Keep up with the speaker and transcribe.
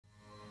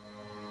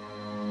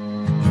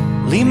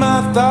leave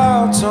my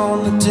thoughts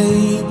on the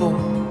table,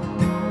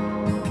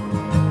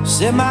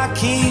 set my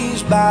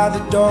keys by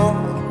the door.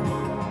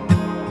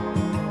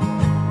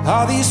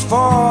 All these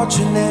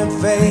fortune and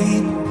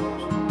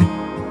fables,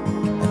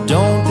 I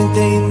don't think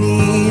they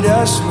need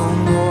us no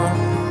more.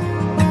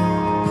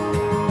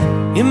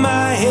 In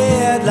my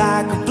head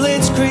like a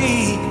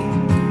blitzkrieg,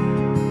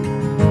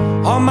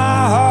 on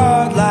my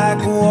heart like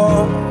a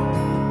war.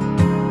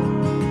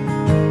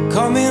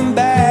 Coming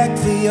back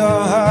for your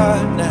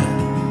heart now,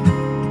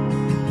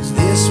 'cause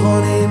this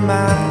one ain't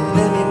mine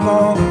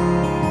anymore.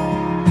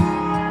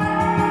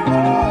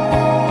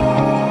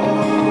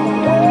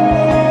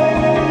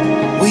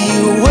 Will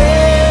you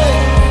wait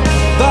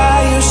by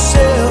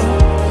yourself,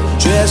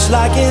 dressed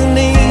like an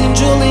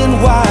angel in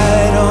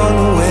white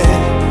unaware?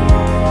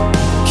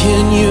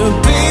 Can you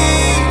be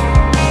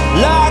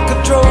like a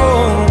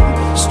drone,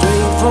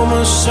 straight from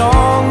a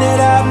song that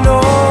I've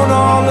known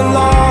all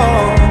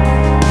along?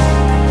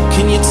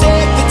 Can you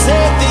take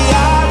the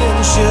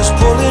islands, just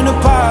pulling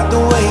apart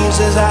the waves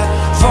as I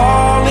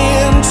fall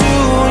into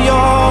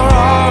your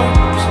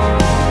arms,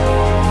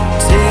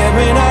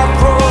 tearing up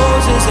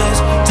roses as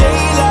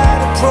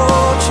daylight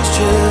approaches,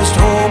 just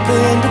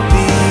hoping to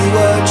be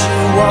what you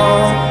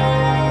want.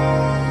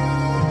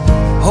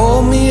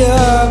 Hold me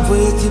up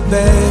with your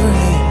bare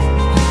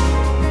hands,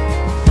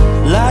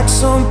 like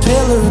some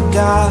pillar of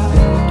God,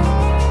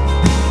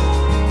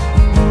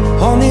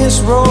 on this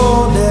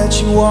road that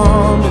you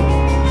wander,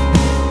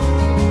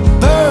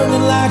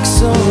 burning like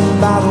some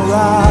bottle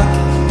rocket.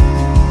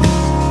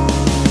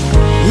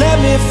 Let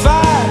me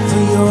fight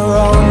for your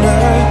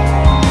honor,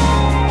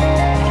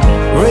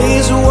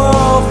 raise a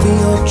wall for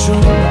your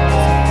truth,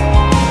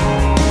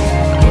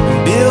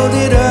 build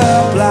it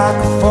up like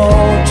a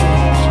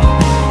fortress,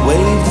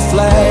 wave the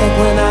flag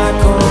when I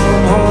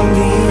come home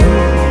to you.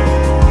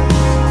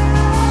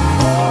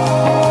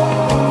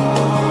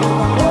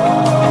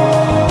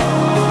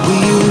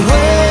 Will you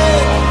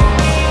wait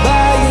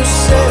by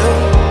yourself,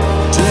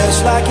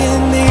 dressed like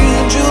an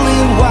angel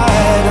in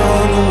white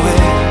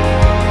unaware?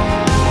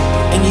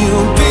 And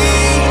you'll be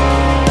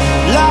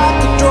like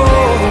a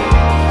drone,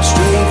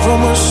 straight from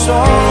a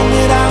song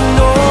that I've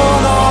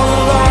known all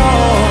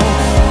along.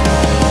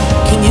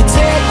 Can you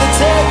take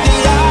the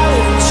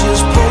islands,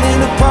 just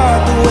pulling apart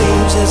the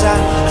waves as I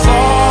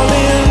fall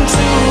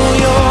into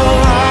your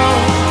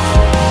arms,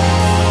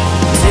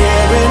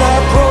 tearing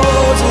up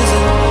roses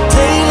and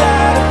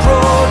daylight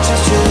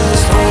approaches,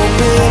 just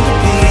hoping to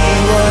be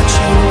what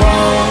you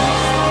want.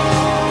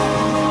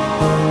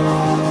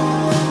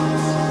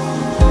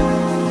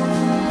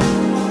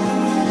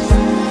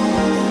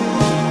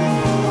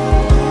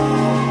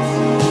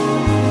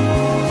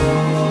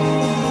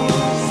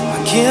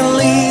 Can't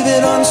leave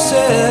it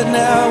unsaid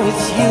now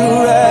with you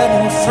right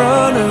in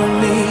front of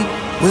me.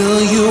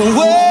 Will you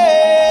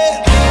wait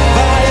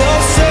by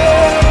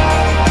yourself?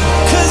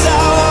 'Cause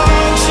I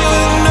want you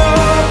and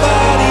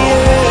nobody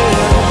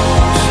else.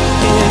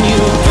 And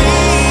you'll be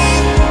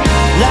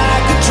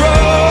like a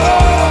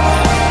drug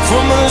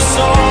from a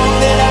song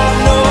that I've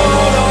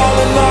known all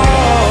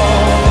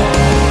along.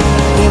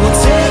 We will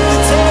take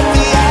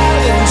the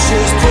islands,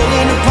 just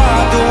pulling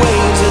apart the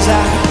waves as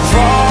I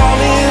fall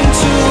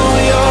into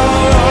your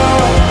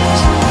arms.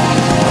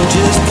 I'm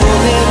just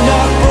pulling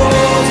up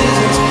roses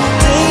as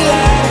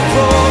daylight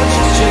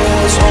approaches,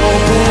 just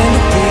hoping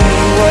to be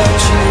what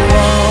you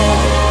want.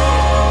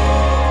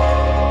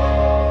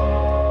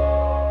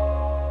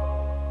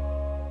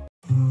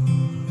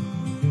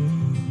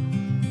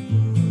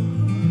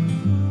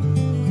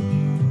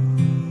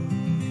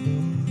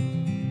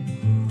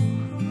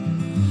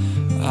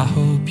 I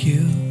hope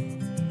you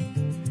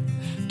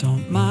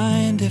don't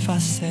mind if I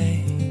say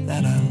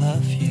that I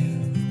love you,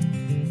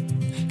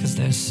 'cause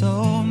there's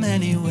so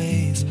many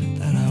ways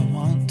that I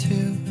want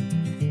to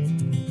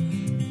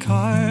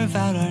carve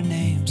out our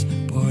names,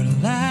 board a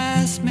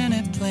last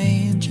minute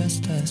plane,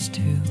 just us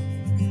two.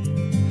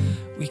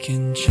 We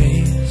can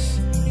chase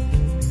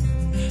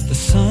the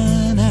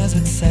sun as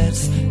it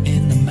sets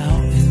in the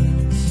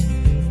mountains,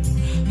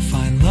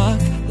 find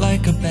luck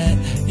like a bet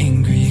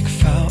in Greek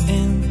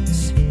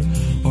fountains,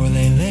 or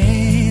lay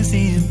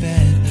lazy in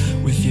bed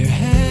with your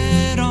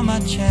head on my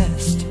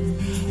chest.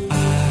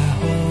 I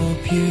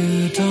hope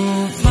you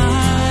don't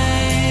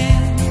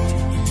mind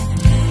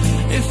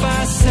if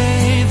I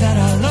say that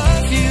I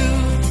love you.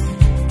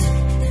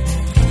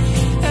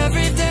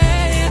 Every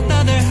day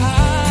another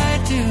I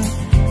do,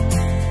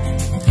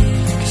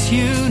 'cause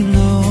you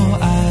know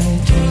I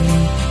do,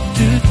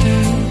 I do,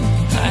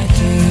 I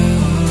do.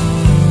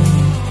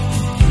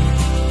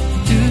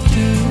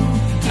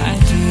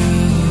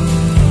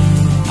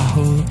 I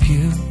hope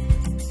you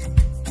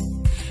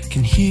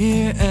can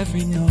hear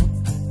every note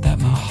that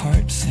my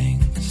heart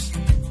sings,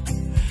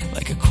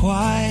 like a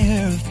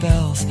choir of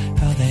bells,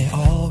 how they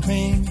all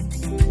ring.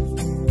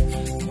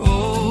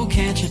 Oh,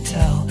 can't you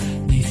tell,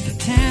 neath the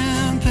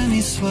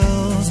timpani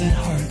swells and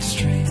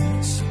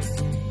heartstrings,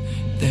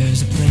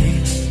 there's a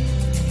place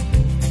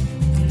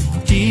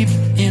deep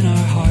in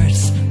our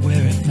hearts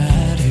where it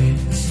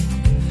matters.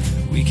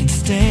 We can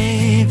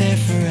stay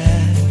there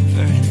forever.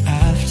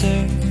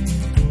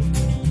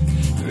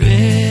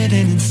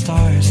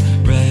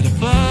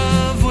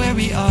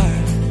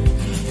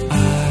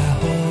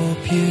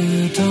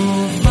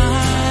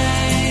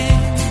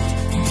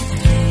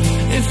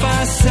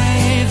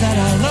 that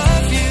I